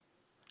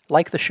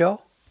Like the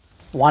show?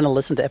 Want to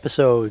listen to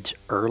episodes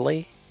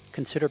early?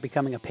 Consider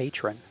becoming a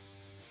patron.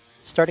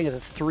 Starting at the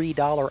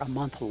 $3 a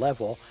month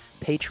level,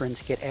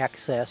 patrons get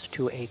access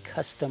to a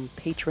custom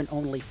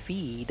patron-only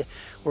feed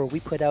where we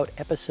put out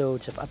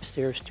episodes of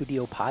Upstairs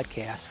Studio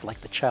podcasts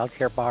like the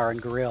Childcare Bar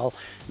and Grill,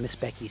 Miss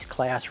Becky's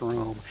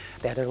Classroom,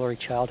 That Early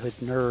Childhood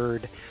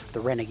Nerd,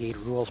 the Renegade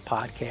Rules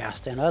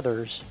podcast, and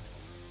others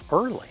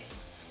early.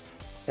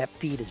 That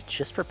feed is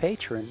just for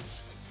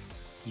patrons.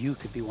 You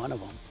could be one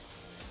of them.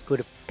 Go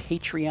to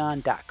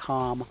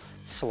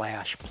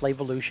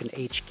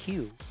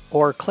patreon.com/PlayvolutionHQ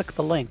or click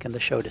the link in the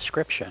show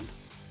description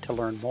to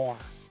learn more.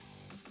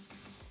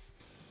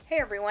 Hey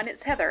everyone,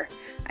 it's Heather.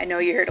 I know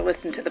you're here to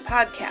listen to the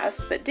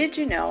podcast, but did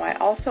you know I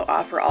also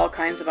offer all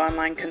kinds of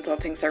online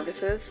consulting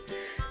services?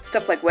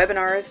 Stuff like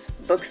webinars,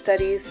 book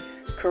studies,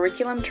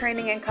 curriculum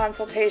training and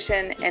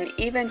consultation, and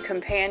even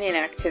companion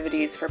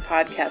activities for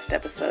podcast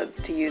episodes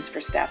to use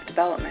for staff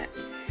development.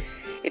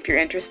 If you're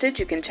interested,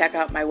 you can check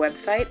out my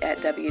website at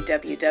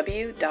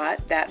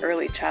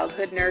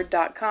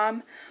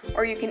www.thatearlychildhoodnerd.com,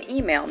 or you can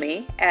email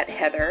me at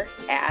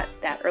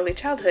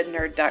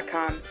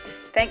heather@thatearlychildhoodnerd.com.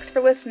 Thanks for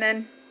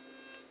listening.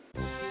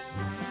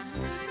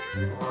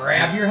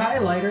 Grab your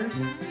highlighters.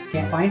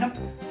 Can't find them?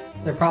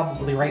 They're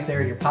probably right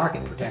there in your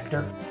pocket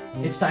protector.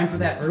 It's time for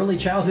That Early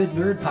Childhood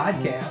Nerd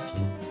podcast.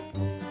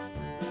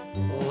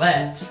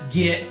 Let's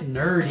get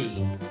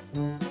nerdy.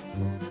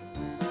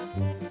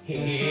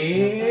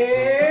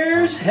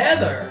 Here's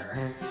Heather.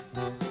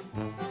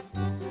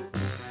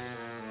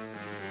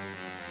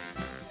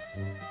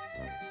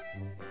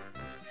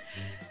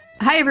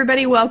 Hi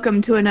everybody,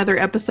 welcome to another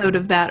episode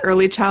of That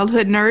Early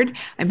Childhood Nerd.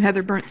 I'm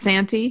Heather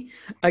Burnt-Santy,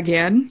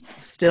 again,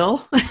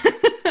 still.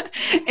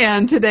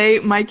 And today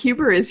Mike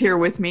Huber is here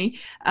with me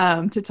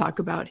to talk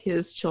about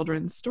his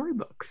children's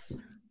storybooks.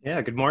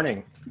 Yeah, good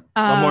morning.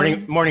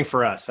 Well, morning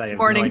for us. I have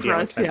morning no idea for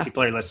what us, time yeah.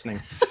 people are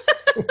listening.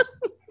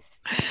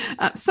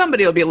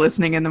 Somebody will be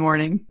listening in the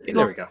morning.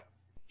 There we go.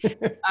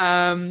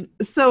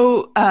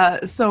 So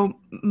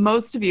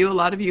most of you, a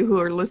lot of you who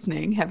are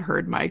listening have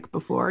heard Mike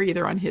before,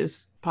 either on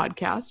his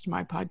podcast,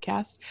 my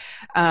podcast,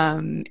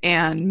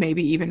 and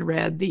maybe even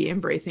read the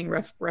Embracing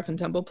Rough and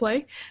Tumble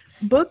Play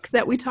book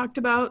that we talked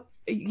about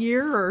a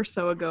year or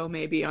so ago,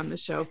 maybe on the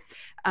show.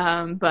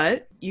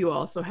 But you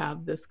also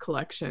have this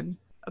collection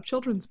of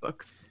children's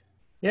books.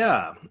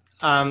 Yeah.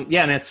 And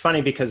it's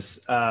funny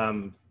because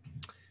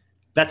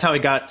that's how I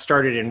got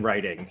started in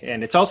writing.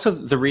 And it's also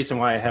the reason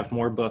why I have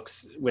more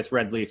books with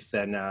Red Leaf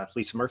than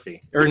Lisa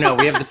Murphy. Or no,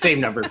 we have the same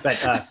number, but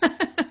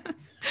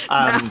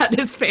That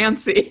is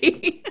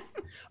fancy.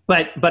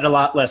 but a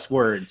lot less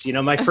words. You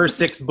know, my first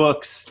 6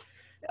 books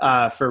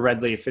for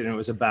Red Leaf, and it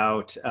was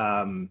about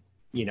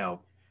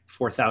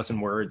 4,000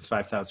 words,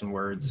 5,000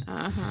 words.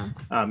 Uh-huh.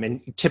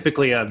 And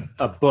typically a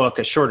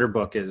shorter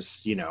book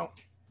is,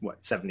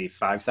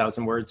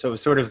 75,000 words. So it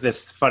was sort of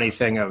this funny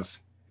thing of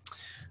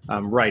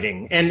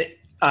writing. And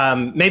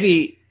I'm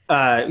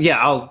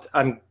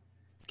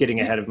getting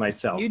ahead of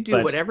myself. You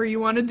do whatever you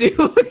want to do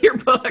with your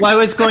books. Well, I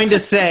was going to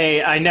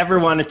say, I never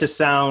want it to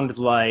sound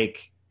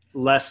like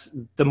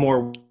the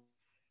more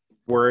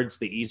words,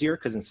 the easier,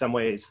 because in some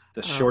ways,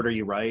 the shorter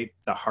you write,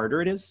 the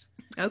harder it is.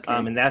 Okay.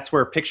 And that's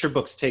where picture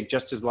books take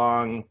just as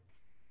long.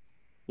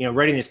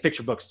 Writing these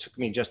picture books took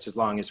me just as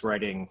long as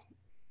writing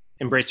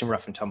Embracing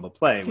Rough and Tumble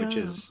Play, which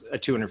is a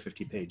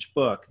 250-page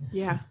book.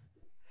 Yeah.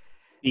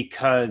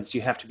 Because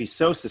you have to be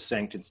so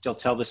succinct and still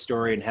tell the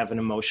story and have an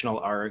emotional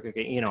arc,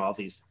 all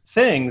these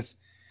things.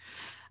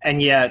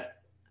 And yet,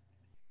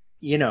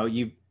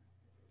 you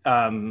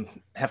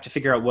have to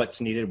figure out what's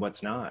needed,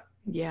 what's not.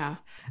 Yeah.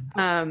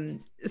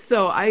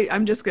 So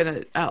I'm just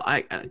going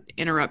to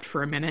interrupt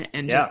for a minute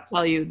and just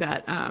tell you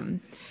that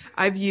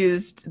I've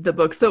used the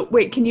book. So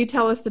wait, can you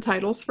tell us the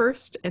titles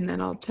first? And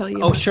then I'll tell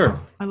you sure.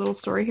 my little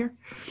story here.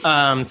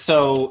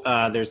 So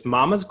there's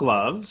Mama's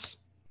Gloves.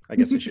 I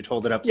guess I should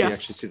hold it up so you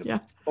actually see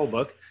the whole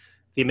book.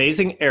 The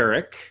Amazing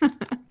Eric.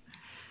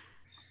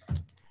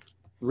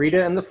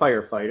 Rita and the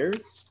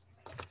Firefighters.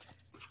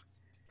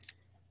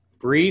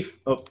 Brief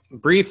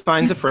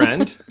Finds a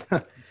Friend.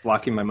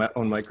 Blocking my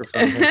own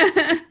microphone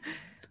here.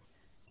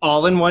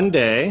 All in One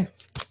Day.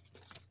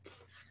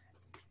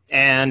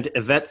 And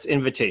Yvette's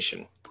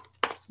Invitation.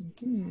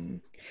 Mm-hmm.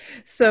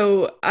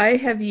 So I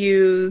have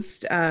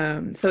used,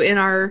 so in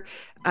our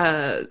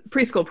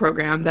preschool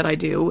program that I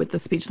do with the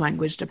speech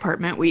language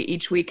department, we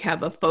each week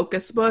have a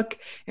focus book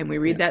and we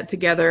read that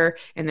together,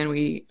 and then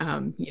we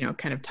kind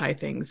of tie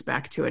things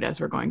back to it as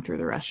we're going through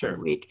the rest of the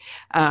week.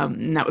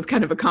 And that was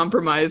kind of a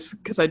compromise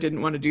because I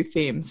didn't want to do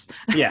themes.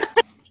 Yeah.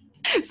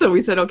 So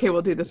we said, okay,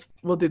 we'll do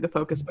the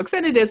focus books.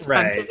 And it is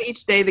fun because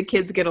each day the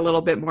kids get a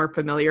little bit more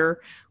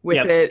familiar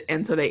with it.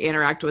 And so they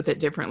interact with it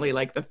differently.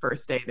 Like the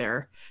first day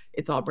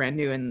it's all brand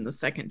new. And the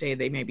second day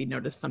they maybe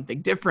notice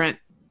something different.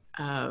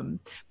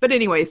 But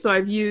anyway, so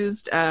I've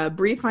used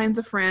Bree Finds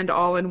a Friend,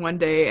 All in One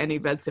Day, and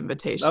Yvette's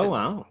Invitation. Oh,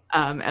 wow.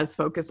 As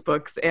focus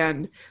books.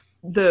 And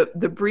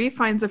the Bree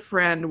Finds a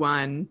Friend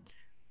one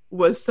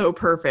was so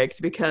perfect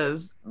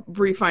because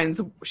Bree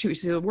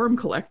she's a worm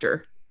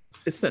collector.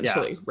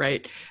 essentially,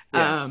 right?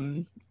 Yeah.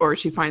 Or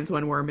she finds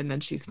one worm and then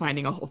she's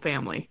finding a whole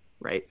family,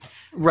 right?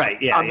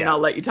 Right. Yeah. And I'll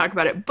let you talk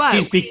about it. But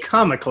she's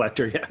become a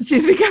collector. Yeah.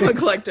 She's become a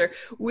collector.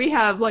 We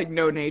have like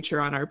no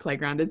nature on our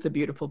playground. It's a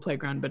beautiful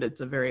playground, but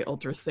it's a very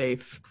ultra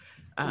safe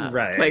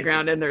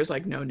playground, and there's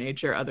like no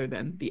nature other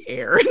than the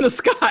air in the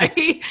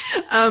sky.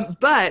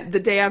 But the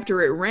day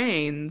after it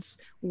rains,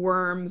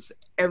 worms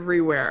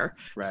everywhere.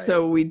 Right.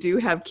 So we do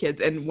have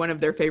kids, and one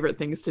of their favorite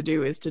things to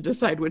do is to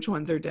decide which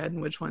ones are dead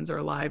and which ones are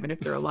alive. And if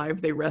they're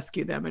alive, they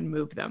rescue them and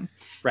move them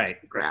to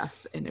the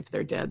grass. And if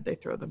they're dead, they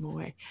throw them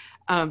away.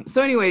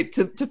 So anyway,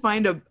 to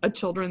find a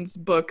children's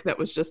book that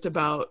was just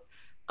about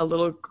a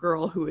little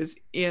girl who is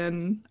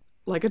in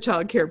like a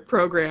child care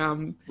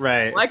program,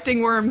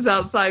 collecting worms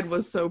outside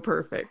was so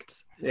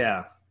perfect.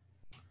 Yeah.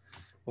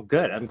 Well,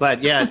 good. I'm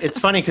glad. Yeah. It's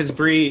funny because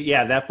Bree,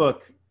 that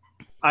book,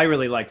 I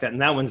really like that.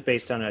 And that one's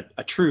based on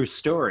a true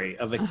story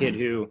of a kid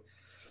who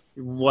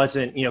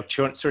wasn't,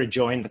 sort of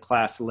joined the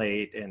class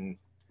late and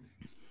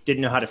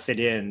didn't know how to fit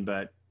in.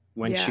 But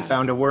when she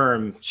found a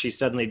worm, she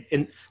suddenly,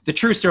 and the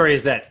true story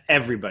is that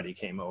everybody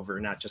came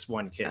over, not just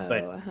one kid,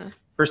 but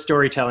her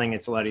storytelling,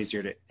 it's a lot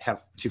easier to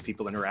have two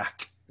people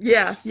interact.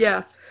 Yeah,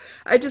 yeah.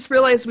 I just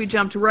realized we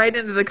jumped right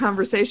into the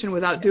conversation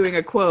without doing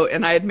a quote,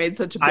 and I had made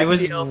such a big deal.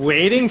 I was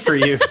waiting for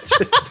you.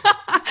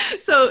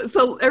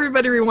 So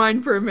everybody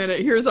rewind for a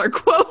minute. Here's our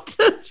quote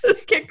to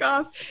kick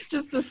off,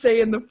 just to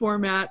stay in the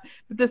format.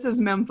 But this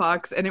is Mem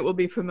Fox, and it will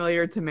be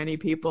familiar to many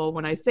people.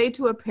 When I say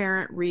to a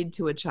parent, read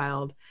to a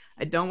child,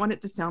 I don't want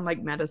it to sound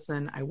like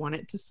medicine. I want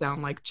it to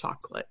sound like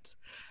chocolate.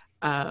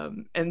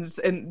 And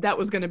that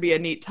was going to be a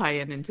neat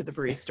tie-in into the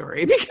Bree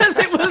story because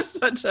it was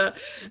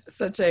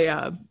such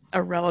a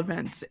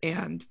relevant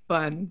and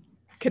fun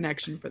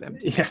connection for them.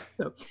 Yeah.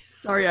 So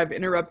sorry, I've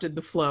interrupted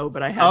the flow,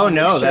 but I had to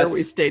make sure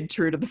we stayed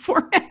true to the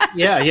format.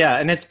 Yeah.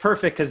 And it's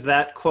perfect because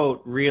that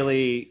quote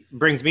really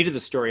brings me to the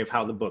story of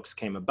how the books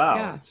came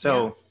about.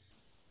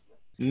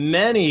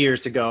 Many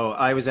years ago,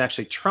 I was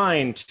actually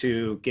trying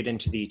to get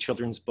into the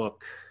children's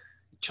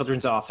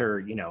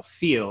author,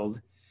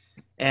 field,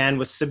 and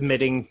was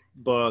submitting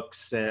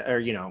books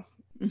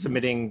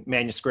submitting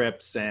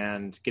manuscripts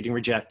and getting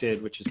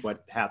rejected, which is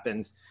what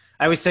happens.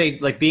 I always say,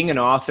 like, being an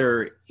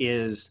author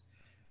is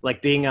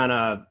like being on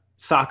a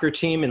soccer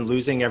team and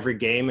losing every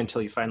game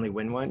until you finally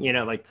win one.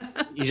 Like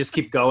you just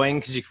keep going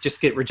because you just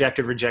get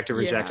rejected.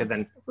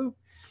 Then, and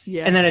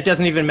then it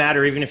doesn't even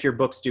matter. Even if your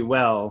books do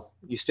well,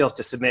 you still have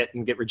to submit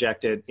and get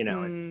rejected,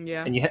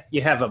 and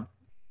you have a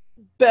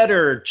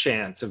better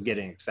chance of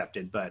getting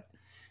accepted, but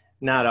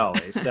not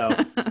always. So,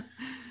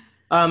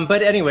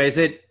 but anyways,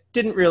 it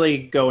didn't really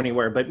go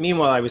anywhere. But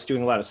meanwhile, I was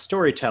doing a lot of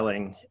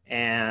storytelling,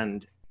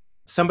 and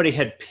somebody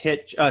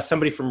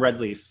from Red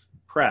Leaf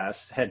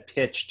Press had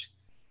pitched.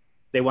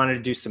 They wanted to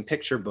do some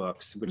picture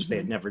books, which they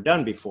had never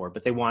done before,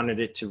 but they wanted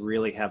it to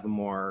really have a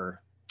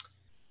more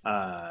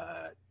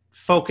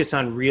focus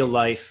on real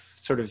life,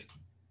 sort of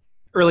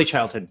early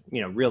childhood,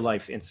 real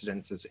life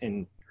incidences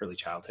in early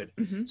childhood.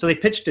 So they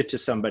pitched it to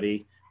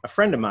somebody, a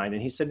friend of mine,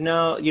 and he said,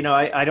 no,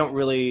 I don't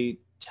really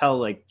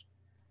tell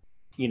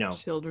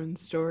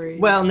children's stories.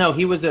 Well, no,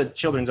 he was a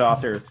children's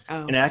author,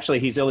 and actually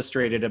he's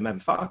illustrated a Mem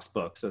Fox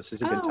book, so this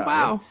is a good time.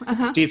 Wow.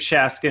 Steve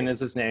Shaskin is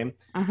his name.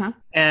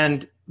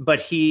 But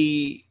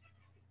he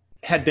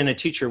had been a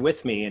teacher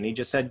with me, and he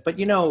just said, but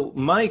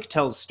Mike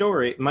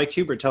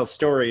Huber tells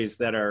stories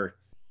that are,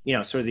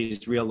 sort of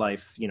these real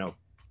life,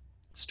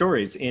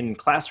 stories in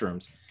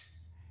classrooms.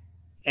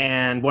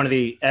 And one of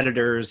the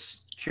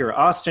editors, Kira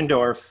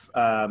Ostendorf,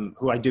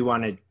 who I do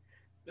want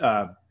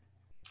to,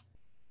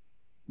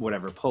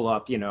 pull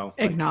up,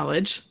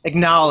 Acknowledge.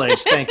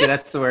 Thank you.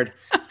 That's the word.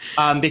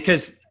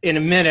 Because in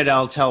a minute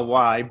I'll tell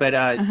why,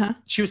 but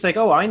she was like,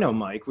 oh, I know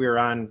Mike. We were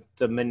on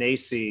the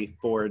Menacey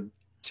board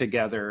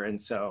together.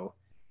 And so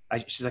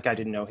she's like, I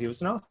didn't know he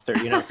was an author,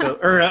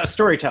 or a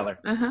storyteller.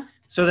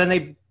 So then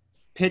they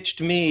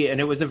pitched me, and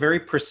it was a very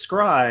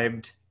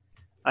prescribed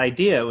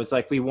idea. It was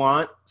like, we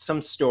want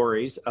some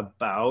stories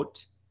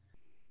about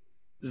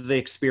the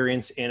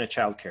experience in a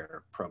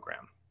childcare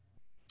program.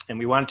 And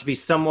we want it to be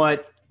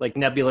somewhat like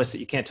nebulous, that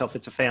you can't tell if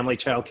it's a family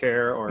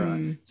childcare or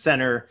a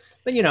center,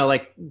 but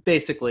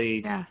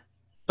basically,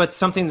 but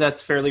something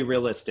that's fairly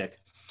realistic.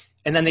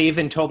 And then they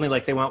even told me,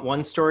 like, they want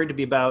one story to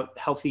be about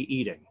healthy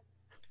eating.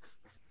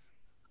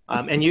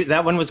 And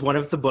that one was one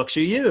of the books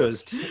you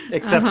used,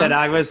 except that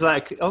I was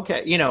like,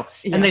 okay,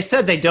 and they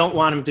said they don't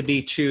want them to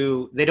be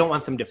they don't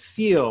want them to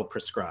feel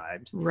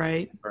prescribed.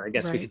 Right. Or I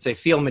guess we could say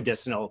feel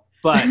medicinal,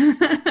 but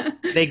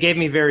they gave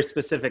me very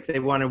specific. They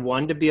wanted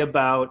one to be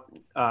about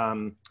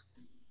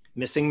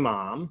missing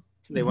mom.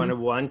 They wanted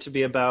one to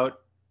be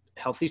about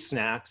healthy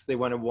snacks. They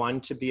wanted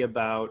one to be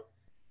about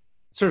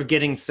sort of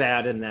getting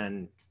sad and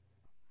then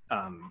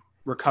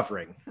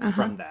recovering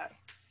from that.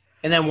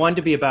 And then one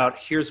to be about,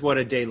 here's what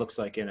a day looks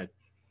like in a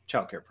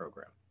childcare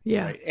program.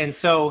 Yeah. Right? And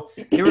so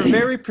they were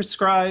very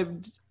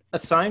prescribed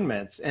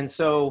assignments. And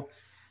so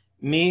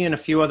me and a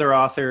few other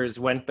authors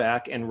went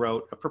back and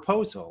wrote a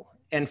proposal.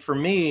 And for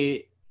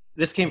me,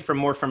 this came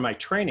more from my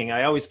training.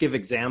 I always give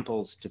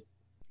examples to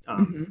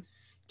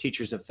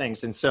teachers of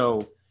things. And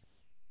so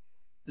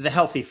the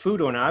healthy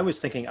food one, I was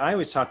thinking, I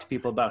always talk to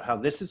people about how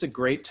this is a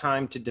great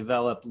time to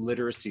develop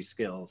literacy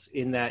skills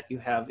in that you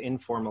have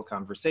informal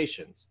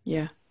conversations.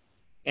 Yeah.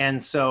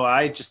 And so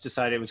I just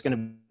decided it was going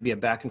to be a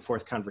back and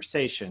forth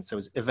conversation. So it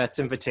was Yvette's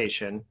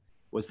Invitation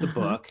was the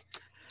book.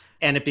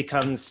 And it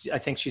becomes, I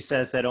think she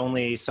says that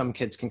only some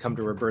kids can come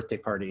to her birthday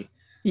party.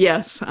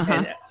 Yes.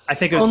 And I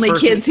think it was only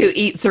kids who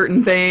eat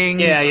certain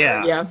things.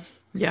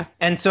 Yeah.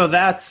 And so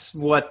that's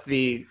what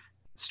the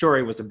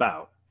story was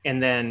about.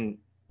 And then,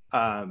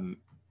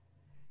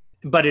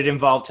 but it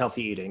involved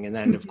healthy eating. And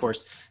then of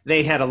course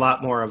they had a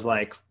lot more of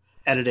like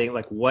editing,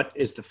 like what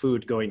is the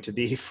food going to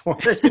be for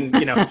it? And,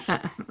 you know,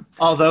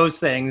 all those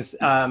things.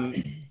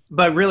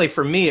 But really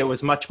for me, it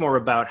was much more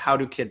about how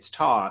do kids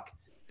talk?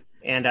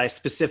 And I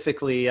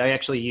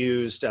actually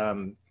used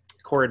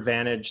Core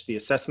Advantage, the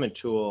assessment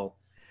tool,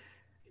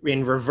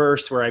 in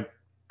reverse, where I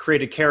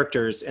created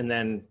characters and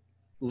then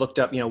looked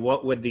up, you know,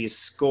 what would the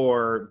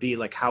score be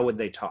like? How would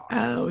they talk?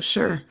 Oh,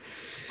 sure.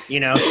 You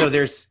know, so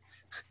there's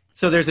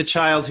a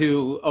child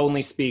who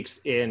only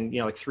speaks in, you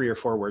know, like 3 or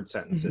 4 word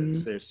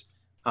sentences. There's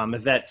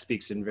Yvette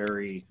speaks in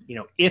very, you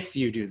know, if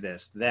you do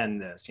this, then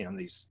this, you know,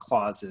 these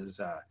clauses,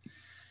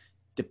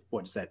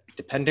 what is that?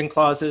 Dependent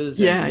clauses.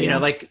 And, you know,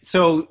 like,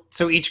 so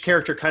each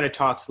character kind of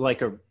talks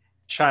like a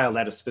child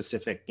at a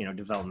specific, you know,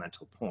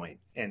 developmental point.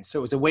 And so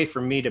it was a way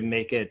for me to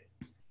make it,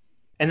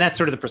 and that's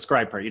sort of the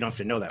prescribed part. You don't have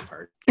to know that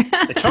part.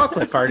 The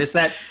chocolate part is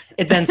that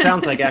it then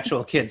sounds like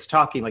actual kids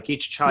talking, like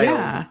each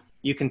child,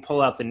 you can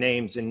pull out the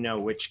names and know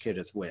which kid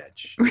is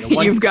which. You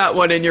know, you've got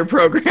one in your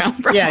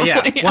program. Probably.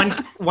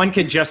 Yeah. One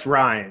kid just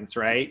rhymes,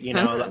 right? You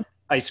know,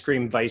 ice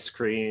cream, vice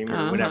cream,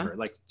 or whatever.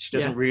 Like she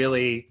doesn't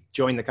really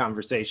join the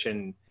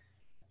conversation,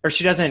 or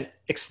she doesn't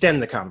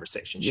extend the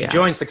conversation. She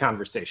joins the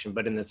conversation,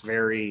 but in this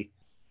very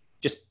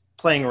just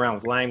playing around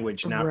with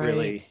language, not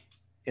really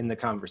in the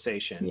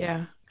conversation.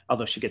 Yeah.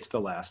 Although she gets the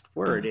last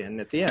word in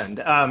at the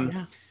end.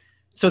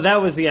 So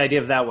that was the idea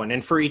of that one.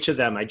 And for each of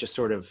them, I just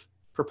sort of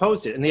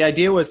proposed it. And the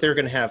idea was they're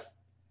going to have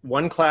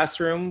one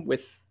classroom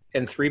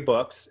and 3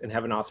 books and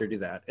have an author do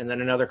that. And then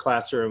another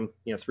classroom,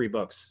 you know, 3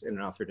 books and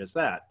an author does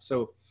that.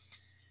 So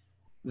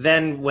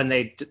then when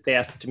they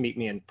asked to meet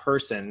me in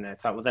person, I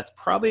thought, well, that's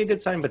probably a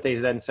good sign. But they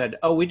then said,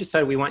 oh, we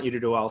decided we want you to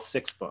do all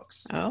 6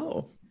 books.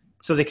 Oh.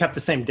 So they kept the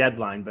same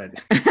deadline, but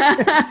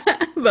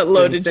but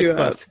loaded 6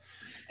 books.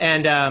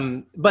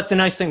 And but the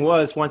nice thing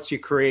was once you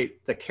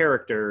create the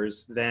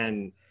characters,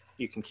 then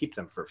you can keep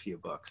them for a few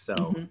books.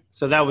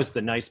 So that was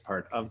the nice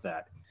part of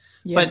that.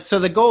 Yeah. But so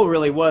the goal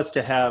really was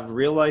to have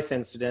real life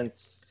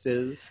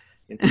incidences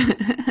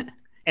and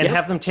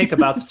have them take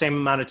about the same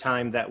amount of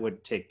time that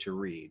would take to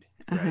read.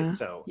 Right.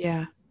 So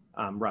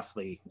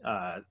roughly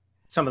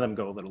some of them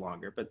go a little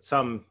longer, but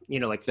some, you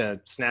know, like the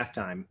snack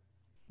time,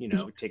 you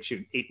know, it takes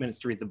you 8 minutes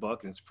to read the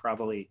book, and it's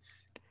probably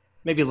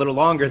maybe a little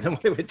longer than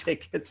what it would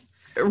take kids.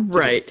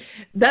 Right.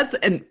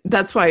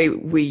 That's why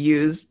we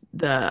use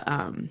the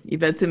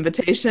Yvette's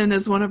Invitation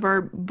as one of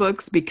our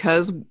books,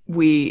 because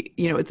we,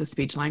 you know, it's a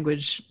speech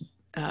language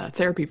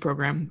therapy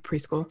program,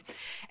 preschool.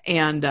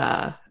 And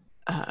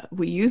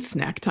we use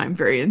snack time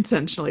very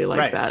intentionally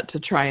like that to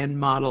try and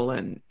model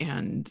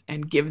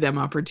and give them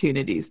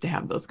opportunities to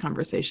have those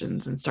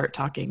conversations and start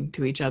talking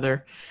to each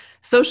other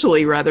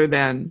socially rather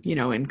than, you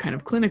know, in kind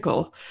of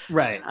clinical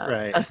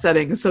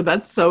settings. So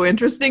that's so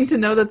interesting to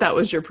know that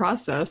was your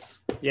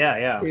process.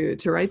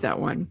 To write that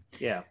one.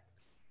 Yeah.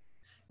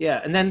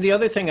 And then the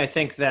other thing I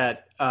think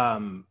that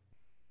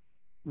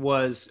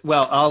was,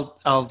 well,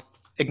 I'll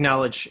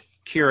acknowledge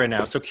Kira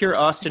now. So Kira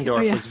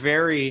Ostendorf was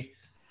very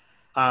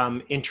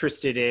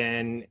interested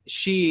in,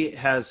 she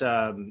has,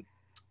 her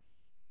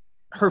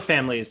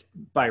family is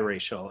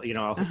biracial, you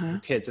know, all her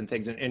kids and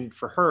things. And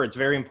for her, it's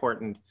very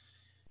important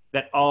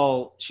that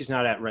she's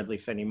not at Red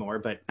Leaf anymore,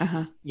 but,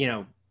 you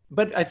know,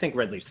 but I think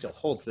Red Leaf still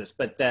holds this,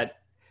 but that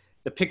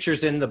the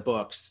pictures in the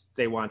books,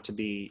 they want to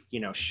be, you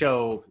know,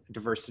 show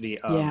diversity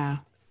of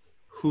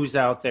who's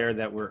out there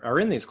that are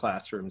in these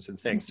classrooms and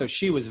things. So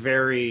she was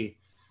very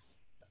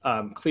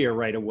clear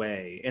right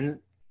away. And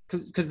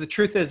because the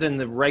truth is, in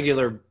the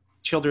regular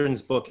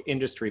children's book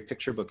industry,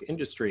 picture book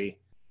industry,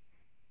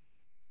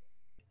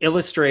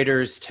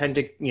 illustrators tend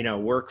to, you know,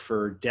 work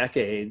for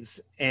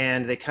decades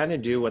and they kind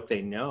of do what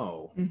they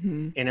know.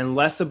 And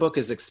unless a book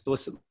is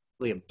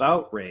explicitly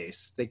about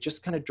race, they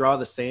just kind of draw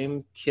the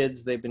same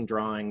kids they've been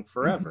drawing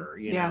forever,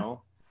 you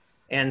know?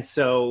 And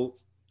so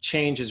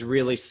change is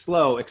really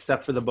slow,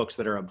 except for the books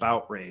that are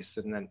about race.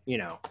 And then, you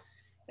know,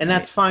 and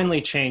that's finally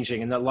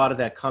changing. And a lot of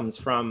that comes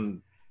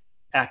from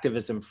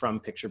activism from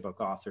picture book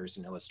authors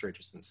and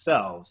illustrators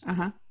themselves,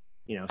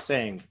 you know,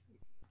 saying,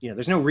 you know,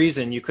 there's no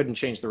reason you couldn't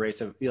change the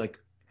race of, like,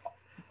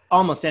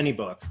 almost any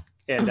book.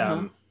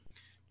 And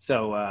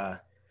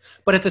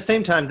but at the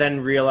same time, then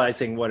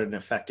realizing what an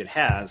effect it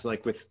has,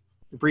 like with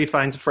Bree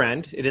Finds a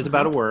Friend, it is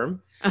about a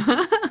worm.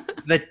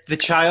 The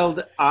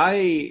child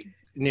I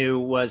knew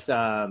was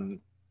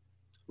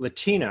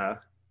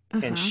Latina,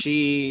 and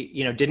she,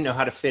 you know, didn't know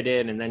how to fit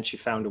in, and then she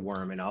found a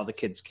worm, and all the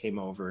kids came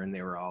over, and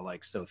they were all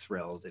like so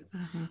thrilled.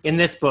 And in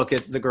this book,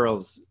 the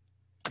girl's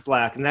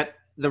Black, and that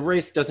the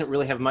race doesn't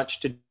really have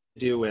much to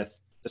do with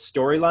the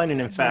storyline.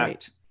 And in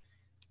fact,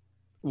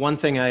 one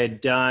thing I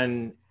had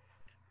done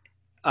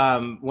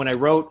when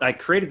I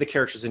created the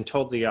characters and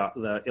told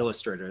the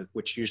illustrator,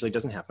 which usually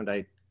doesn't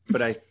happen,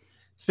 but I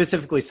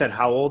specifically said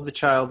how old the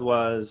child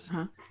was,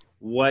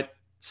 what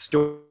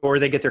store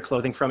they get their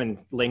clothing from, and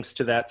links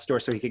to that store,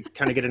 so he could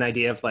kind of get an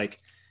idea of like,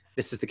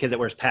 this is the kid that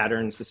wears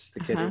patterns, this is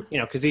the kid who, you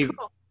know, because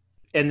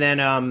and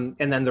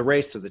then the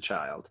race of the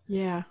child.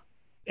 Yeah.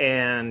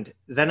 And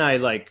then I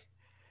like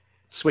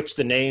switched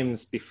the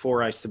names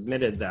before I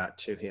submitted that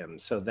to him,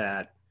 so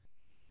that,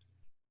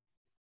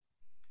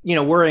 you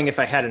know, worrying if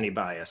I had any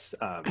bias,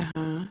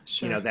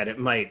 Sure. you know, that it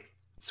might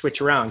switch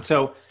around.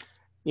 So,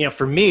 you know,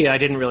 for me, I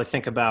didn't really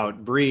think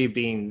about Bree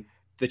being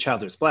the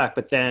child who's Black,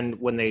 but then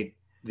when the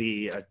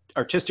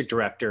artistic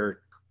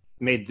director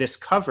made this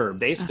cover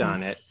based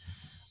on it,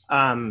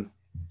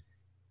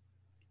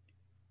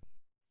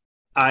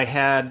 I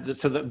had,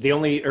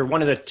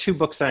 one of the 2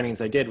 book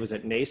signings I did was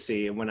at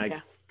NACCE. And when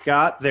I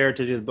got there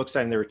to do the book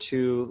signing, there were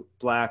 2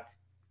 Black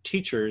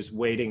teachers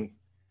waiting,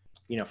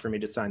 you know, for me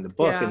to sign the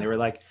book. And they were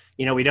like,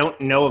 you know, we don't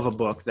know of a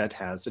book that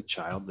has a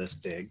child this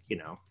big, you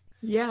know,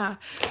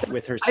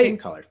 with her skin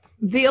color.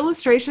 The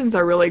illustrations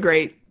are really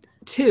great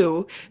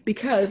too,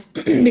 because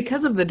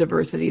of the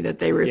diversity that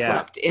they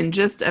reflect in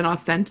just an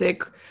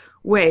authentic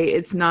way.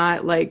 It's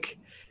not like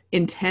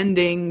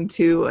intending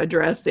to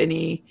address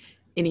any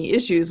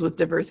issues with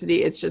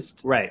diversity. It's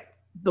just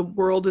the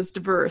world is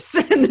diverse,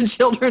 and the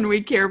children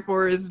we care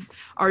for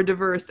are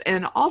diverse,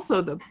 and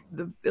also the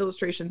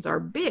illustrations are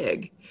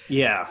big.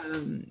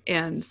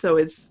 And so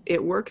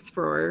it works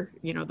for,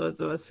 you know,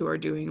 those of us who are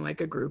doing like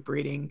a group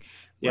reading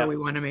where we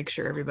want to make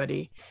sure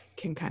everybody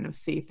can kind of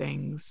see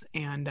things.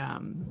 And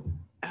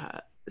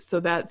so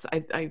that's,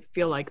 I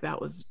feel like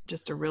that was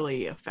just a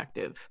really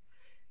effective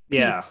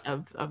piece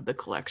of the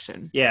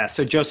collection. Yeah.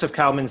 So Joseph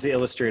Cowman's the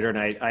illustrator, and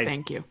I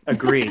thank you.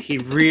 agree. He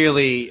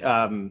really,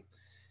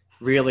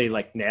 really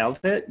like nailed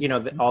it. You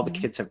know, all the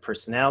kids have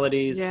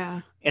personalities.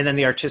 Yeah. And then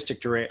the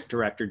artistic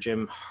director,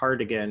 Jim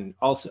Hartigan,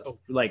 also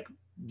like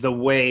the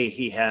way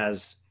he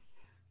has,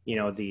 you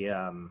know,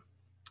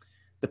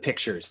 the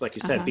pictures, like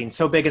you said, being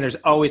so big, and there's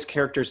always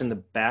characters in the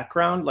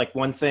background. Like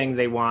one thing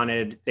they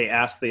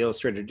asked the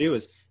illustrator to do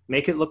is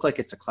make it look like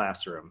it's a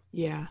classroom.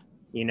 Yeah.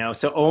 You know,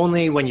 so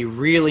only when you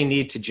really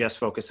need to just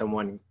focus on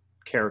one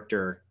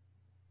character,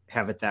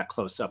 have it that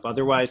close up.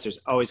 Otherwise, there's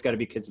always got to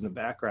be kids in the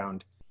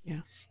background. Yeah.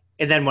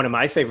 And then one of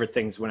my favorite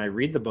things when I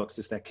read the books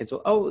is that kids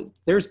will, oh,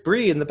 there's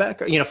Bree in the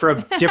background. You know, for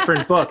a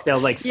different book, they'll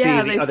like see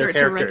the other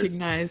characters.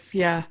 To recognize.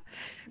 Yeah.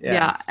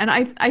 And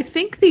I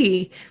think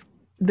the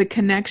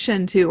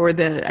connection to, or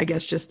I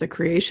guess just the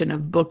creation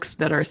of books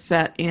that are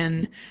set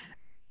in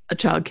a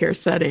childcare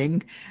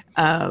setting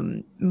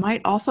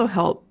might also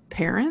help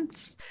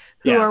parents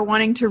who are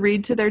wanting to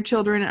read to their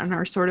children and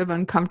are sort of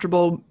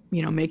uncomfortable,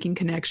 you know, making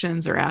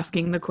connections or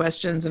asking the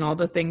questions and all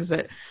the things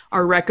that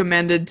are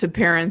recommended to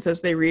parents as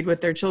they read with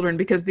their children,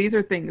 because these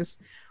are things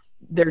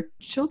their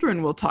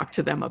children will talk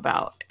to them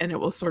about, and it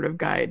will sort of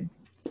guide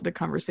the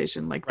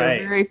conversation. Like they're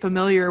very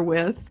familiar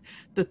with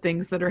the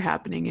things that are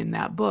happening in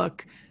that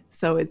book.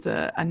 So it's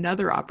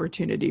another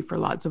opportunity for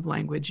lots of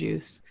language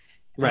use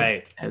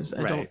as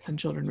adults and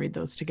children read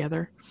those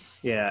together.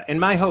 Yeah. And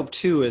my hope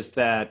too is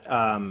that,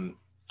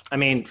 I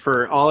mean,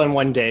 for All in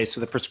One Day,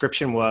 so the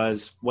prescription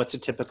was, what's a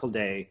typical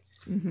day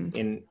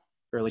in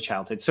early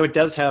childhood? So it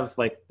does have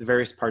like the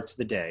various parts of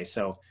the day.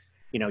 So,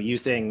 you know,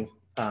 using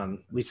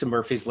Lisa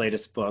Murphy's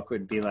latest book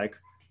would be like,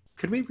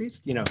 could we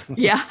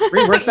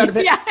rework that a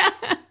bit?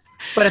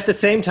 But at the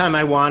same time,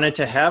 I wanted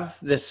to have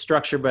this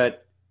structure,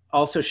 but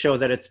also show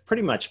that it's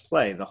pretty much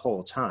play the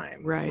whole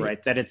time,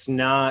 right? That it's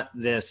not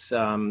this,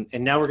 and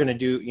now we're going to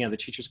do, you know, the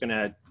teacher's going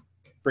to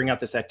bring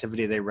out this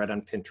activity they read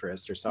on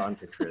Pinterest or saw on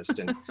Pinterest.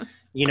 And,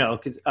 you know,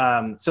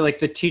 so like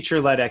the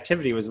teacher-led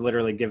activity was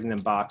literally giving them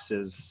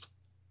boxes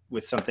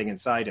with something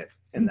inside it.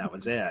 And that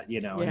was it,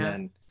 you know, and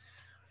then,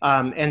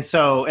 and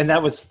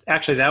that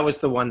was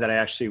the one that I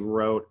actually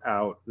wrote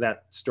out,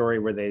 that story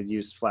where they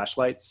used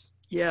flashlights.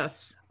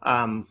 Yes.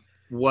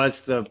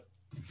 Was the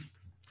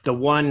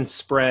one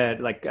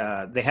spread, like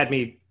they had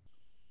me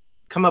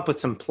come up with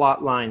some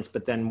plot lines,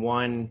 but then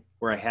one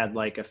where I had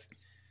like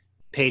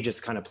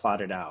pages kind of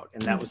plotted out.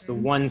 And that was the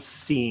one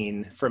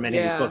scene from any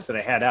of these books that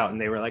I had out.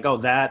 And they were like, oh,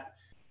 that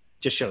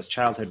just shows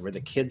childhood, where the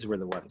kids were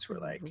the ones who were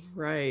like,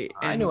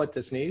 I know what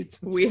this needs.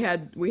 We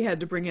had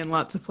to bring in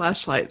lots of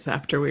flashlights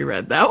after we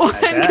read that one,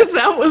 because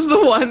that was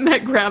the one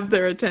that grabbed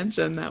their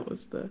attention. That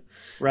was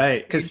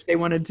because they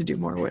wanted to do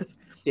more with.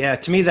 Yeah,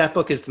 to me, that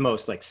book is the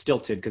most like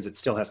stilted, because it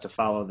still has to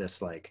follow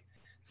this like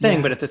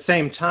thing. But at the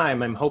same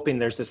time, I'm hoping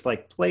there's this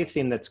like play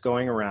theme that's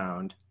going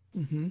around.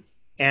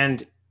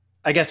 And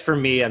I guess for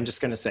me, I'm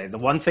just going to say the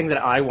one thing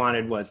that I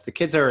wanted was the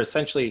kids are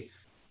essentially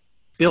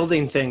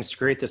building things to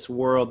create this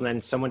world, and then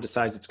someone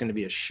decides it's going to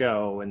be a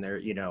show, and they're,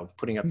 you know,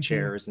 putting up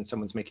chairs, and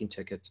someone's making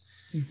tickets,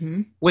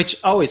 which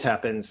always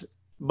happens.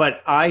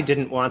 But I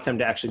didn't want them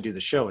to actually do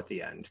the show at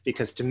the end,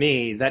 because to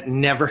me that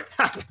never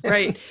happened.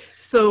 Right.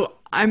 So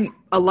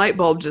a light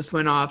bulb just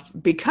went off,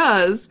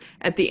 because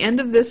at the end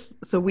of this,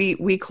 so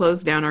we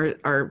closed down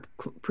our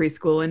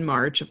preschool in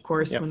March, of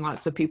course, when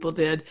lots of people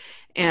did.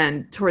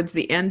 And towards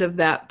the end of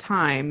that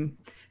time,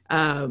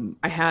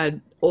 I had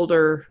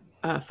older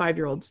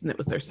 5-year-olds, and it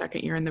was their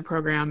second year in the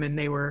program, and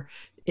they were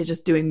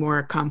just doing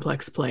more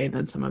complex play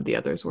than some of the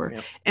others were.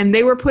 Yep. And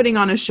they were putting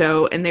on a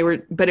show, and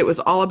but it was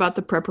all about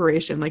the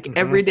preparation. Like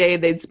every day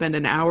they'd spend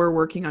an hour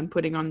working on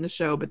putting on the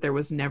show, but there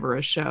was never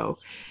a show.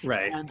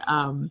 Right.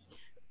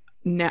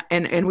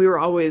 And we were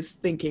always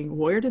thinking,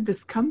 where did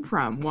this come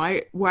from?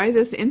 Why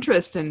this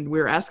interest? And we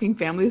were asking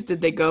families,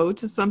 did they go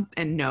to some,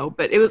 and no,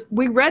 but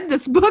we read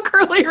this book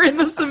earlier in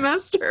the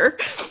semester,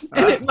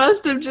 and it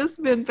must have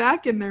just been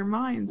back in their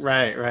minds.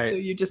 Right. So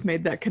you just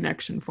made that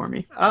connection for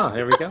me. Oh,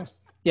 there we go.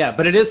 Yeah,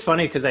 but it is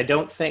funny, because I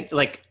don't think,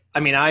 like,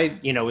 I mean, I,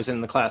 you know, was in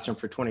the classroom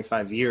for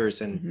 25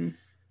 years, and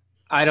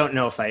I don't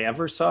know if I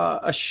ever saw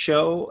a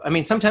show. I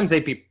mean, sometimes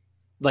they'd be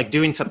like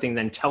doing something,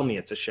 then tell me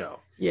it's a show.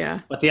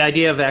 Yeah. But the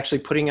idea of actually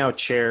putting out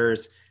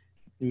chairs,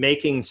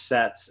 making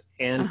sets,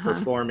 and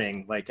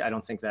performing, like, I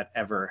don't think that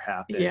ever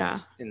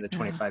happened in the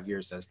 25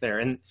 years I was there.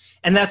 And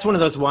that's one of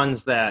those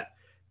ones that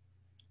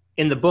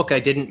in the book, I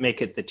didn't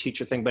make it the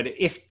teacher thing, but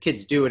if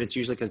kids do it, it's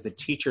usually because the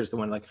teacher's the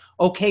one like,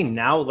 okay,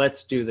 now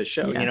let's do the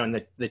show, you know,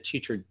 and the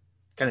teacher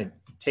kind of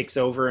takes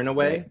over in a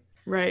way.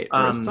 Right.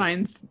 Or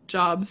assigns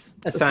jobs.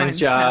 Assigns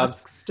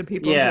jobs. Tasks to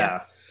people.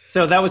 Yeah.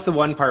 So that was the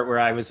one part where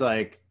I was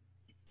like,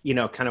 you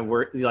know, kind of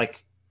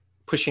like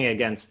pushing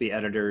against the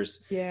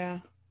editors. Yeah.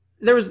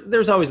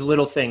 There's always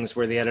little things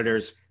where the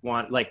editors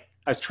want, like,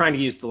 I was trying to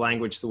use the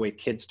language the way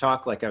kids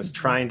talk. Like I was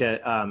trying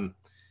to,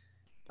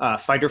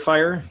 fight or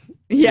fire.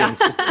 Yeah.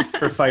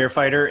 For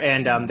firefighter.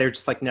 And they're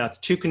just like, no, it's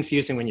too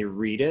confusing when you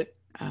read it.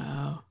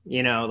 Oh.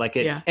 You know, like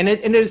it, and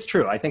it is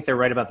true. I think they're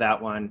right about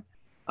that one.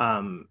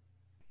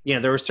 You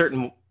know, there were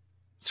certain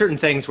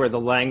things where the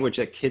language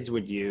that kids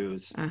would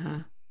use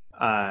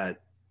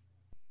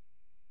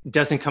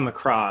doesn't come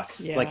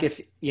across. Like if,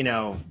 you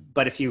know,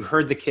 but if you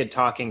heard the kid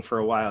talking for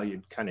a while,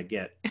 you'd kind of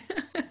get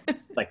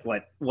like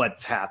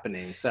what's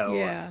happening.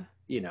 So,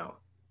 you know,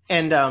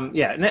 and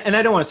and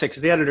I don't want to say,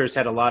 because the editors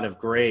had a lot of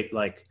great,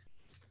 like,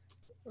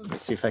 let me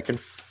see if I can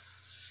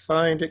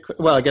find it.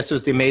 Well, I guess it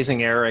was The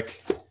Amazing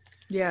Eric.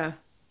 Yeah.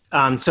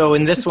 So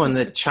in this one,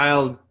 the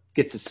child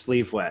gets his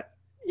sleeve wet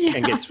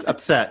and gets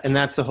upset, and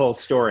that's the whole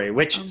story.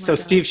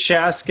 Steve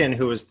Shaskin,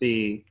 who was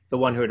the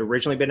one who had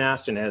originally been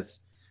asked and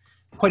has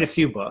quite a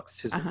few books.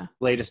 His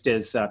latest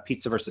is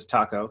Pizza versus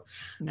Taco.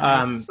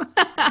 Nice.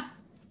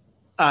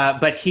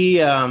 But he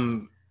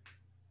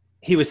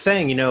was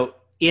saying, you know,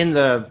 in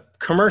the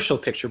commercial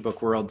picture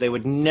book world, they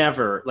would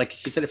never, like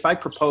he said, if I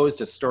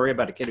proposed a story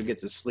about a kid who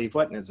gets his sleeve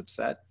wet and is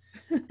upset,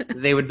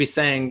 they would be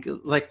saying,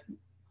 like,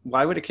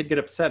 why would a kid get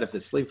upset if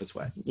his sleeve was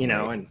wet? You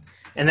know,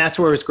 and that's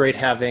where it was great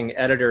having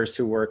editors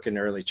who work in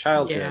early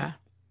childhood,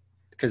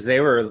 because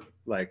they were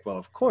like, well,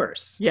 of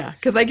course. Yeah,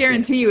 because I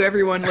guarantee you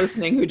everyone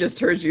listening who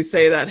just heard you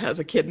say that has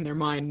a kid in their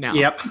mind now.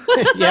 Yep.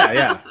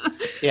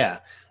 Yeah.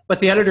 But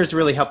the editors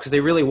really helped, because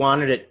they really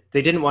wanted it.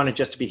 They didn't want it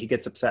just to be he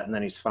gets upset and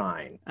then he's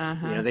fine.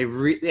 You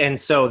know, and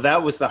so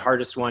that was the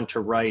hardest one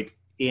to write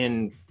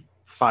in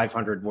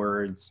 500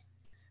 words.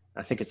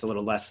 I think it's a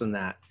little less than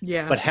that.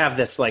 Yeah. But have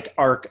this like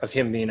arc of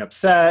him being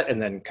upset and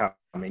then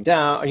calming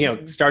down, you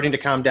know, starting to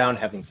calm down,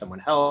 having someone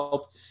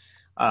help.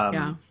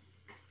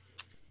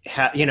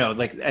 You know,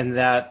 like, and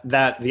that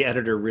the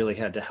editor really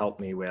had to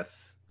help me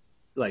with,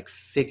 like,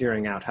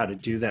 figuring out how to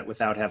do that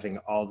without having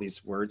all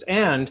these words,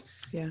 and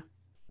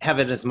have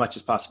it as much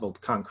as possible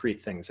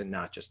concrete things, and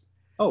not just,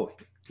 oh,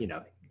 you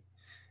know,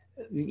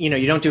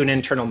 you don't do an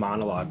internal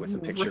monologue with a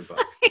picture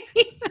book.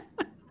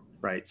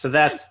 Right. So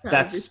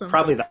that's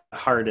probably the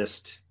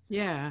hardest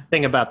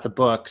thing about the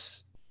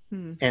books.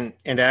 And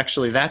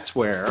actually that's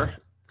where,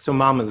 so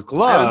Mama's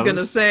Gloves. I was going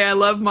to say, I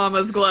love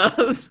Mama's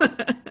Gloves.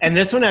 And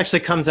this one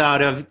actually comes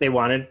out of, they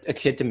wanted a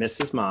kid to miss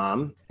his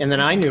mom. And then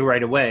I knew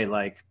right away,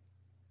 like,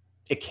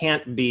 it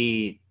can't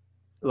be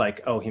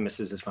like, oh, he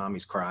misses his mom,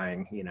 he's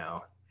crying, you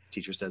know,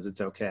 teacher says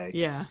it's okay.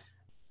 Yeah.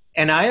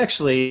 And I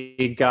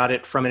actually got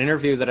it from an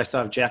interview that I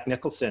saw of Jack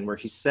Nicholson, where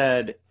he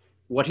said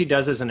what he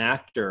does as an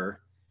actor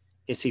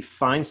is he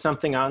finds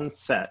something on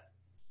set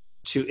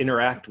to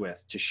interact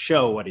with, to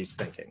show what he's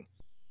thinking.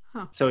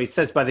 Huh. So he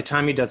says by the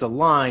time he does a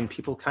line,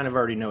 people kind of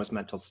already know his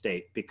mental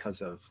state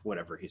because of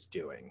whatever he's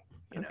doing,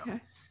 you know,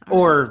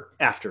 or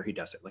after he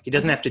does it. Like, he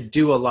doesn't have to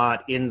do a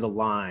lot in the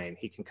line.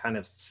 He can kind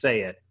of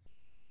say it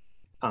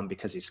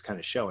because he's kind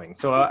of showing.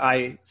 So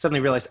I suddenly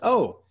realized,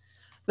 oh,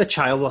 the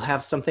child will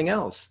have something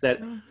else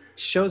that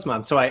shows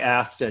mom. So I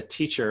asked a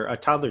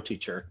toddler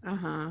teacher,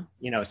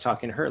 you know, I was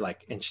talking to her,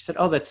 like, and she said,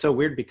 oh, that's so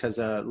weird, because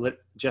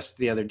just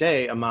the other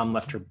day, a mom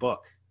left her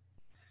book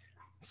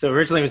So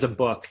originally it was a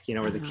book,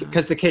 where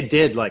because the kid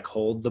did like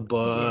hold the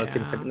book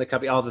and put it in the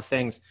cubby, all the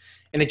things,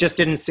 and it just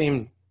didn't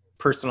seem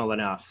personal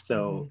enough.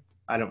 So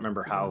I don't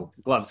remember how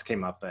gloves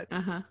came up, but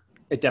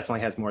it definitely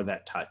has more of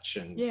that touch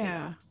and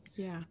thing.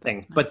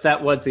 Nice. But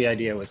that was the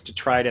idea, was to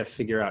try to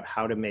figure out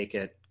how to make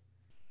it.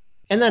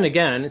 And then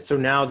again, so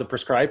now the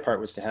prescribed part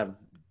was to have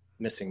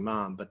missing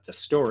mom, but the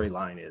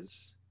storyline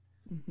is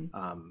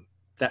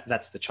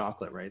that's the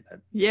chocolate, right?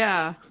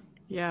 Yeah.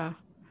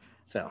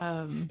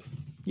 So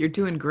you're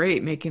doing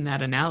great making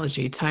that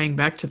analogy, tying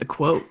back to the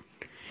quote.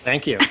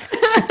 Thank you.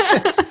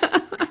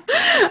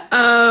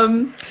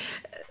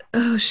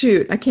 Oh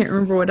shoot, I can't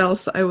remember what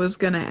else I was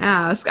gonna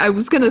ask. I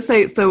was gonna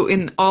say, so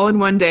in All in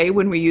One Day,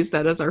 when we use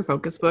that as our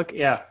focus book,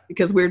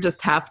 because we're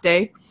just half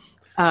day.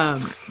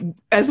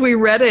 As we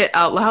read it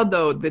out loud,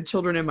 though, the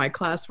children in my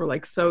class were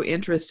like so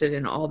interested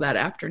in all that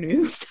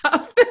afternoon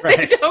stuff that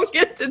they don't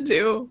get to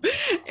do.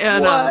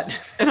 And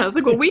and I was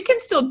like, well, we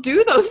can still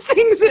do those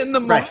things in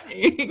the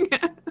morning.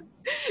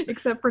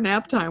 Except for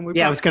nap time.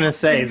 I was going to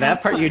say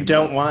that part you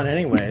don't want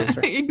anyways.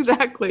 Right?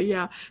 Exactly.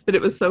 Yeah. But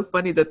it was so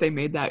funny that they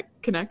made that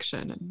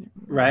connection. And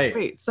right.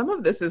 Wait, some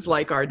of this is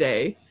like our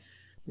day,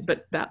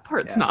 but that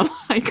part's not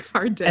like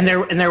our day. And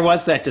there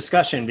was that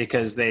discussion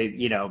because they,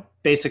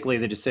 basically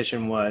the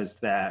decision was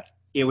that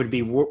it would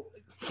be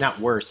not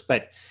worse,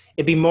 but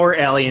it'd be more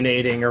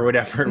alienating or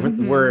whatever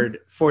word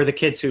for the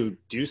kids who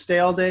do stay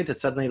all day to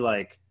suddenly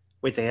like,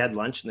 wait, they had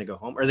lunch and they go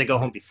home, or they go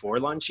home before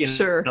lunch.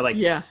 Sure. Like,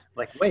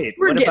 wait,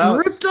 we're getting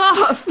ripped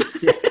off.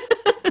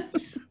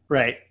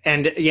 Right.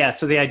 And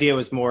so the idea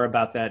was more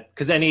about that,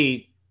 because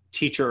any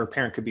teacher or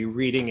parent could be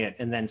reading it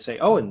and then say,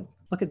 oh, and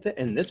look at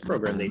in this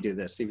program, they do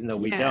this, even though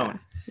we don't.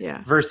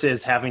 Yeah.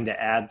 Versus having to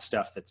add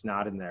stuff that's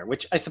not in there,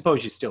 which I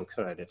suppose you still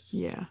could if,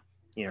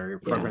 your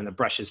program that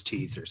brushes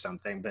teeth or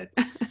something, but,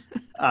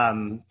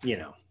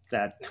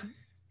 that.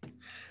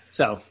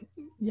 So,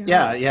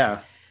 yeah.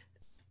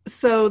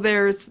 So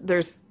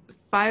there's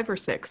 5 or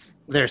 6.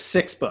 There's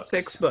 6 books.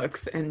 6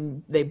 books,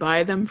 and they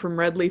buy them from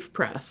Red Leaf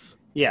Press.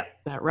 Yeah. Is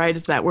that right?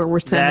 Is that where we're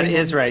sending? That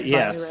is right.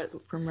 Yes.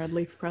 From Red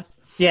Leaf Press.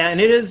 Yeah,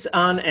 and it is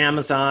on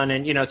Amazon,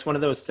 and it's one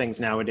of those things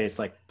nowadays.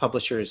 Like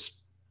publishers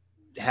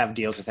have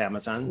deals with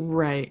Amazon.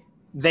 Right.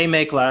 They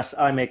make less.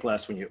 I make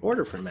less when you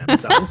order from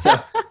Amazon. So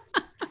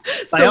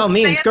by all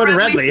means, go to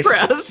Red Leaf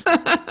Press.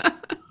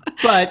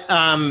 But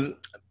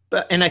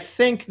and I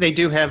think they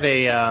do have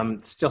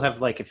still have,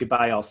 like, if you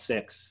buy all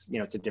 6,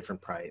 it's a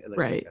different price.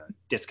 There's like a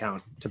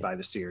discount to buy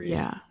the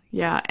series.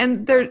 Yeah.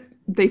 And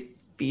they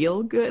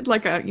feel good.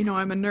 Like, I'm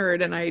a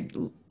nerd,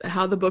 and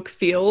how the book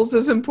feels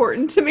is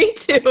important to me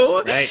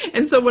too. Right.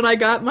 And so when I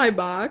got my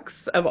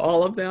box of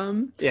all of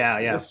them,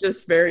 it was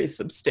just very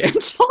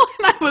substantial.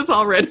 And I was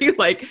already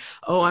like,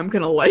 oh, I'm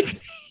going to like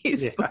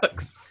these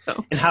books.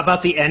 So. And how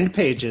about the end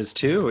pages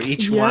too?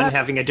 Each one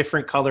having a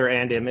different color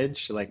and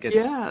image. Like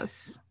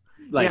it's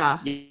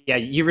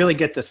you really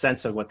get the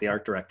sense of what the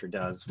art director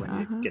does when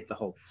you get the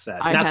whole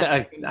set.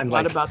 I'm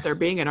thought about there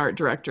being an art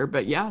director,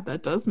 but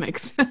that does make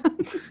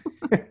sense.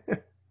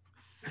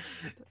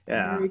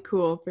 Yeah. Very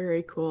cool.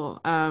 Very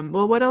cool.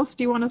 Well, what else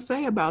do you want to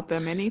say about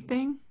them?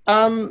 Anything?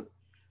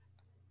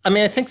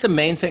 I think the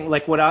main thing,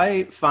 like what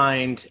I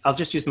find, I'll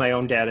just use my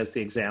own dad as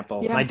the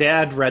example. My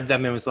dad read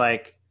them and was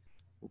like,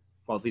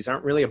 well, these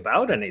aren't really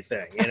about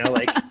anything,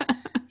 like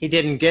he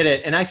didn't get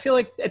it. And I feel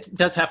like it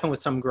does happen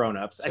with some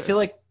grownups. Sure. I feel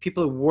like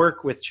people who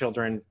work with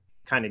children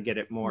kind of get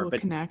it more,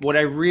 but connect. What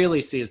I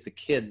really see is the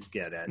kids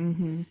get it.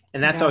 And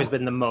that's always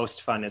been the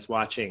most fun, is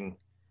watching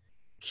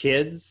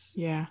kids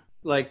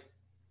like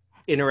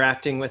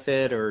interacting with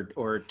it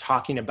or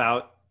talking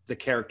about the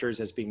characters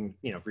as being,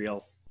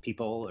 real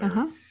people.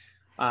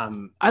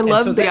 I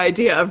love the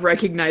idea of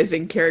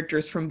recognizing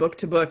characters from book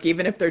to book,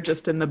 even if they're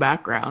just in the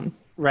background.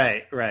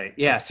 Right.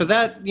 Yeah. So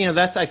that,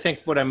 that's, I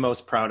think, what I'm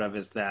most proud of,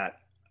 is that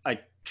I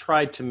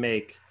tried to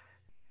make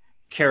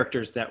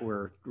characters that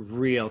were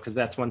real, because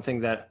that's one thing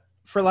that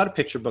for a lot of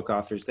picture book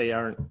authors, they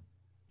aren't,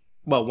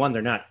 well, one,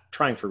 they're not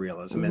trying for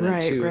realism, and then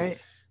two,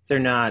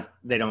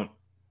 they don't,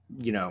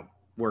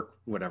 work,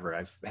 whatever.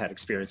 I've had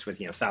experience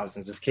with,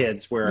 thousands of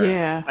kids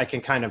where I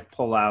can kind of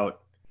pull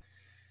out.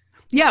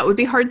 Yeah, it would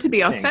be hard to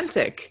be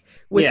authentic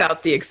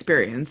without the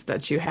experience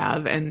that you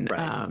have. And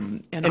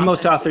and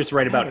most authors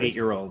write about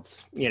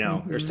 8-year-olds,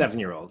 or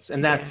 7-year-olds.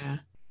 And that's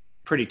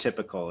pretty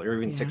typical, or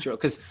even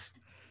 6-year-olds, because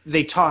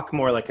they talk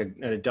more like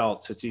an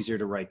adult. So it's easier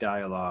to write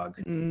dialogue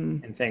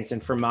and things.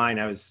 And for mine,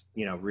 I was,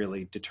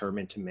 really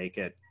determined to make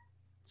it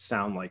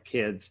sound like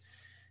kids.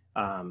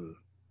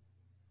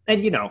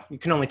 And, you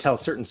can only tell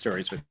certain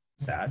stories with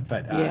that.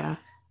 But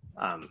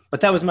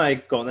but that was my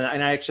goal.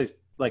 And I actually,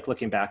 like,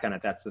 looking back on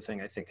it, that's the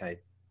thing I think I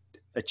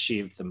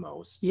achieved the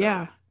most.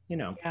 So,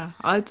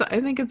 I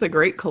think it's a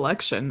great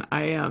collection.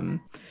 I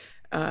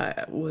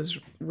was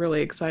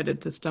really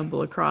excited to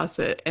stumble across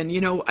it, and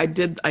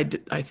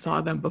I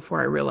saw them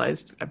before I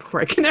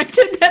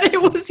connected that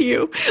it was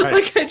you. Right.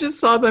 Like, I just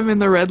saw them in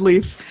the Red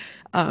Leaf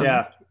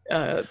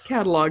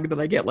catalog that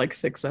I get like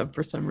 6 of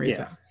for some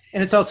reason.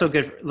 And it's also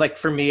good, like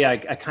for me, I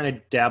kind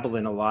of dabble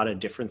in a lot of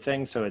different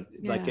things. So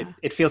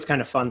it feels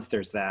kind of fun that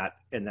there's that.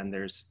 And then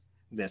there's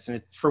this.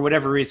 And for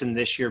whatever reason,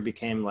 this year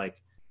became like,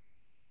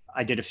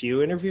 I did a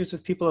few interviews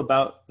with people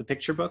about the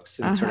picture books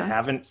and sort of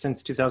haven't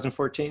since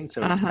 2014.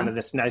 So it's kind of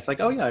this nice, like,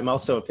 oh yeah, I'm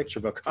also a picture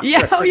book author.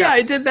 Yeah, oh yeah,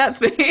 I did that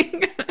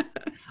thing.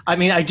 I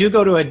mean, I do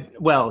go to it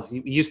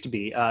used to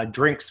be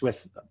drinks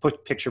with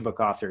picture book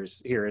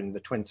authors here in the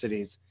Twin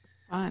Cities.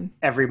 Fun.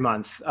 Every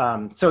month.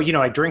 So,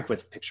 I drink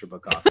with picture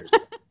book authors.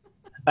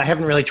 I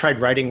haven't really tried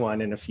writing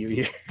one in a few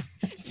years.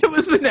 So it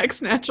was the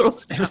next natural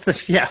step.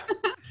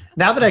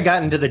 Now that I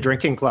got into the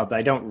drinking club,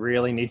 I don't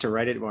really need to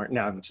write it more.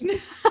 No, I'm just...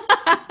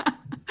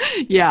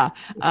 Yeah.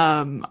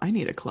 I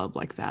need a club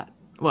like that.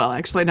 Well,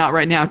 actually not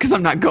right now because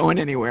I'm not going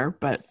anywhere,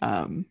 but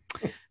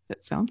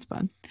that sounds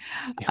fun.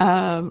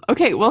 Yeah.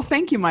 Okay. Well,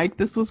 thank you, Mike.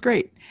 This was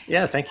great.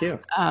 Yeah. Thank you.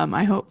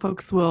 I hope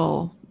folks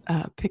will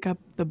pick up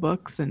the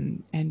books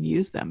and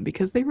use them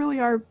because they really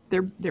are,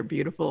 they're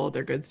beautiful.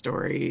 They're good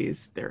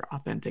stories. They're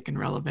authentic and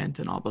relevant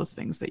and all those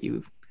things that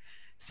you've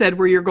said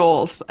were your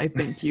goals. I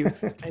think you've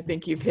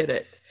hit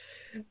it.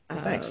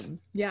 Thanks.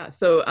 Yeah.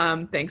 So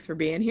thanks for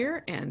being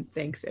here and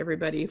thanks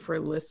everybody for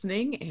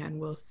listening and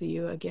we'll see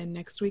you again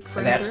next week.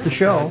 That's the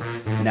show.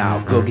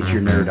 Now go get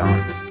your nerd on.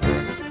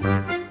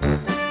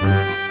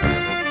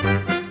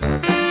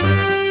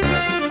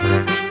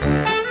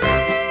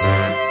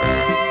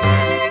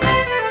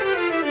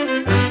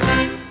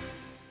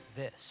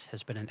 This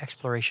has been an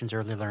Explorations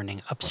Early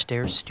Learning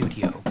Upstairs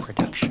Studio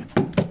production.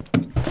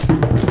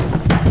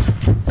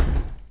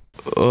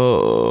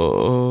 Oh.